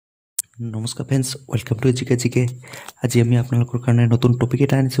নমস্কাৰ friends, welcome to EduCareGK। আজি আমি আপোনালোকৰ কাৰণে নতুন টপিক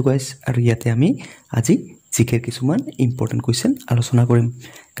এটা আনিছোঁ গাইছ, আৰু ইয়াতে আমি আজি জিকেৰ কিছুমান ইম্পৰ্টেণ্ট কুৱেশ্যন আলোচনা কৰিম।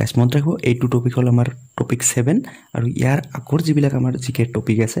 গাইছ মনত ৰাখিব, এইটো টপিক হ'ল আমাৰ টপিক 7, আৰু ইয়াৰ আগৰ যিবিলাক আমাৰ জিকেৰ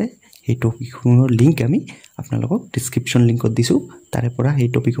টপিক আছে সেই টপিকসমূহৰ লিংক আমি আপোনালোকক ডিছক্ৰিপশ্যন লিংকত দিছোঁ, তাৰে পৰা সেই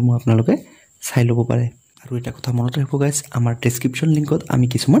টপিকসমূহ আপোনালোকে চাই ল'ব পাৰে। আৰু এটা কথা মনত ৰাখিব গাইছ, আমাৰ ডেছক্ৰিপশ্যন লিংকত আমি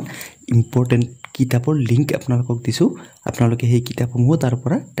কিছুমান ইম্পৰ্টেণ্ট কিতাপৰ লিংক আপোনালোকক দিছোঁ, আপোনালোকে সেই কিতাপসমূহ তাৰ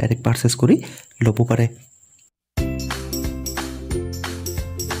পৰা ডাইৰেক্ট পাৰ্চেছ কৰি ল'ব পাৰে।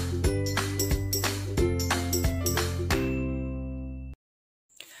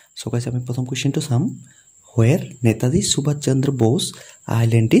 সো গাইছ আমি প্ৰথম কুৱেশ্যনটো চাম, হোৱেৰ নেতাজী সুভাষ চন্দ্ৰ বোস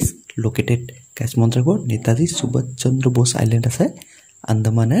আইলেণ্ড ইজ লোকেটেড। গাইছ মনত ৰাখিব, নেতাজী সুভাষ চন্দ্ৰ বোস আইলেণ্ড আছে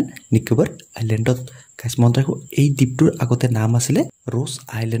আন্দামান এণ্ড নিকোবৰ আইলেণ্ডত। গাইছ মনত ৰাখিব, এই দ্বীপটোৰ আগতে নাম আছিলে ৰ'ছ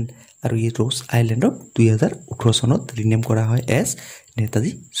আইলেণ্ড, আৰু এই ৰ'ছ আইলেণ্ডক 2018 চনত ৰিনেম কৰা হয় এজ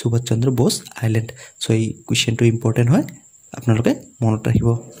নেতাজী সুভাষ চন্দ্ৰ বোস আইলেণ্ড। চ' এই কুৱেশ্যনটো ইম্পৰ্টেণ্ট হয়, আপোনালোকে মনত ৰাখিব।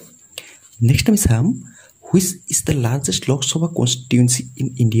 নেক্সট আমি চাম, which is the largest Lok Sabha constituency in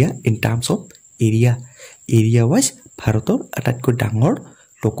India in terms of area. Area wise ভাৰতৰ আটাইতকৈ ডাঙৰ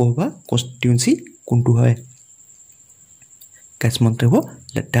লোকসভা কনষ্টিটুৱেঞ্চি কোনটো হয়? গাইছ মনত ৰাখিব,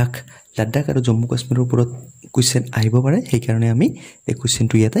 লাডাখ। লাডাখ আৰু জম্মু কাশ্মীৰৰ ওপৰত কুৱেশ্যন আহিব পাৰে, সেইকাৰণে আমি এই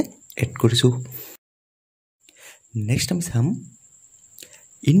কুৱেশ্যনটো ইয়াতে এড কৰিছোঁ। নেক্সট আমি চাম,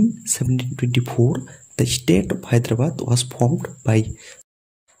 in 1724 the state of Hyderabad was formed বাই।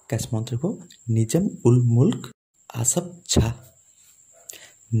 গাইছ মনত ৰাখিব, নিজাম উল মুল্ক আছফ জাহ।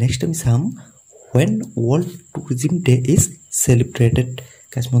 নেক্সট আমি চাম, when World Tourism Day is celebrated।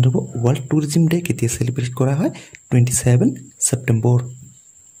 গাইছ মনত ৰাখিব, World Tourism Day কেতিয়া চেলিব্ৰেট কৰা হয়? 27 ছেপ্টেম্বৰ।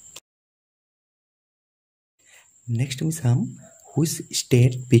 নেক্সট আমি চাম, which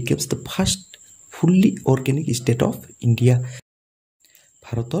state becomes the first fully organic state of India।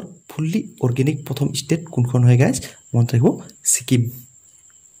 ভাৰতৰ ফুল্লি অৰ্গেনিক প্ৰথম ষ্টেট কোনখন হয় গাইছ? মনত ৰাখিব, ছিকিম।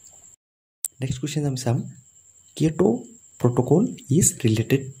 নেক্সট কুৱেশ্যন আমি চাম, Kyoto protocol is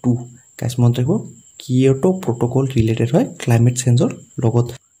related to. গাইছ মনত ৰাখিব, কিয়োটো প্ৰট'কল ৰিলেটেড হয় ক্লাইমেট চেঞ্জৰ লগত,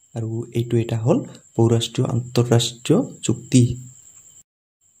 আৰু এইটো এটা হ'ল বহুৰাষ্ট্ৰীয় আন্তঃৰাষ্ট্ৰীয় চুক্তি।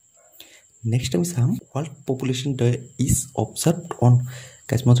 নেক্সট আমি চাম, world population day is observed on.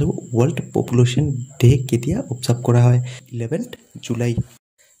 গাইছ মনত ৰাখিব, ৱৰ্ল্ড পপুলেশ্যন ডে কেতিয়া অবজাৰ্ভ কৰা হয়? 11 জুলাই।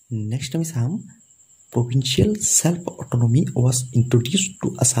 নেক্সট আমি চাম, provincial self autonomy was introduce two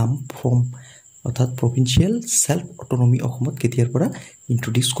Assam from. অৰ্থাৎ প্ৰভিন্সিয়েল ছেল্ফ অট'নমি অসমত কেতিয়াৰ পৰা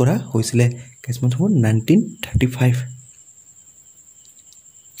ইন্ট্ৰডিউচ কৰা হৈছিলে? গাইছ মনত ৰাখিব, 1935।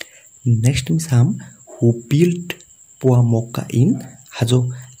 নেক্সট আমি চাম, হু বিল্ড পোৱামক্কা ইন হাজো।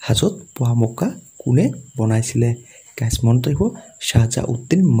 হাজোত পোৱামক্কা কোনে বনাইছিলে? গাইছ মনত ৰাখিব,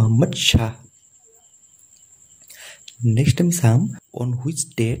 শ্বাহজাউদ্দিন মহম্মদ শ্বাহ। নেক্সট আমি চাম, on which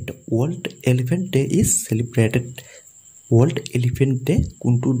date world elephant day is celebrated. World elephant day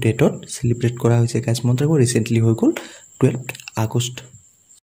কোনটো ডেটত চেলিব্ৰেট কৰা হৈছে? গাইছ মনত ৰাখিব, ৰিচেণ্টলি হৈ গ'ল 12 আগষ্ট।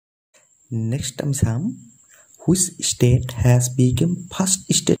 নেক্সট আমি চাম, which state has became first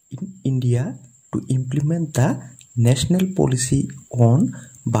state in India two implement the national policy on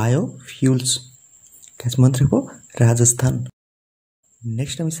বায়'ফিউলছ। গাইছ মনত ৰাখিব, ৰাজস্থান।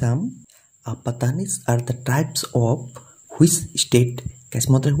 নেক্সট আমি চাম, পাঠানিজ are the tribes of which state. গাইছ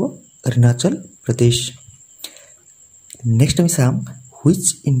মনত ৰাখিব, অৰুণাচল প্ৰদেশ। নেক্সট আমি চাম, which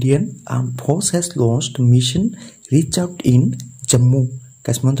Indian arm force has launched mission rich out in Jammu.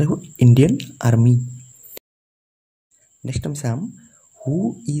 গাইছ মনত ৰাখিব, ইণ্ডিয়ান আৰ্মি। নেক্সট আমি চাম, who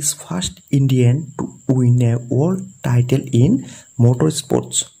is first Indian to win A world title in motor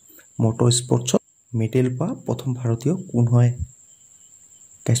sports. Motor স্পৰ্টছত medal পোৱা প্ৰথম ভাৰতীয় কোন হয়?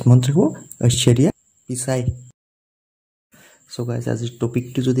 গাইছ মনত ৰাখিব, ঐশ্বৰ্যা পিচাই। চ' গাইছ, আজিৰ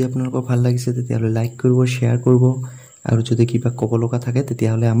টপিকটো যদি আপোনালোকৰ ভাল লাগিছে তেতিয়াহ'লে লাইক কৰিব, শ্বেয়াৰ কৰিব, আৰু যদি কিবা ক'ব লগা থাকে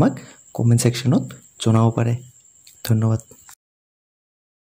তেতিয়াহ'লে আমাক কমেণ্ট ছেকশ্যনত জনাব পাৰে। ধন্যবাদ।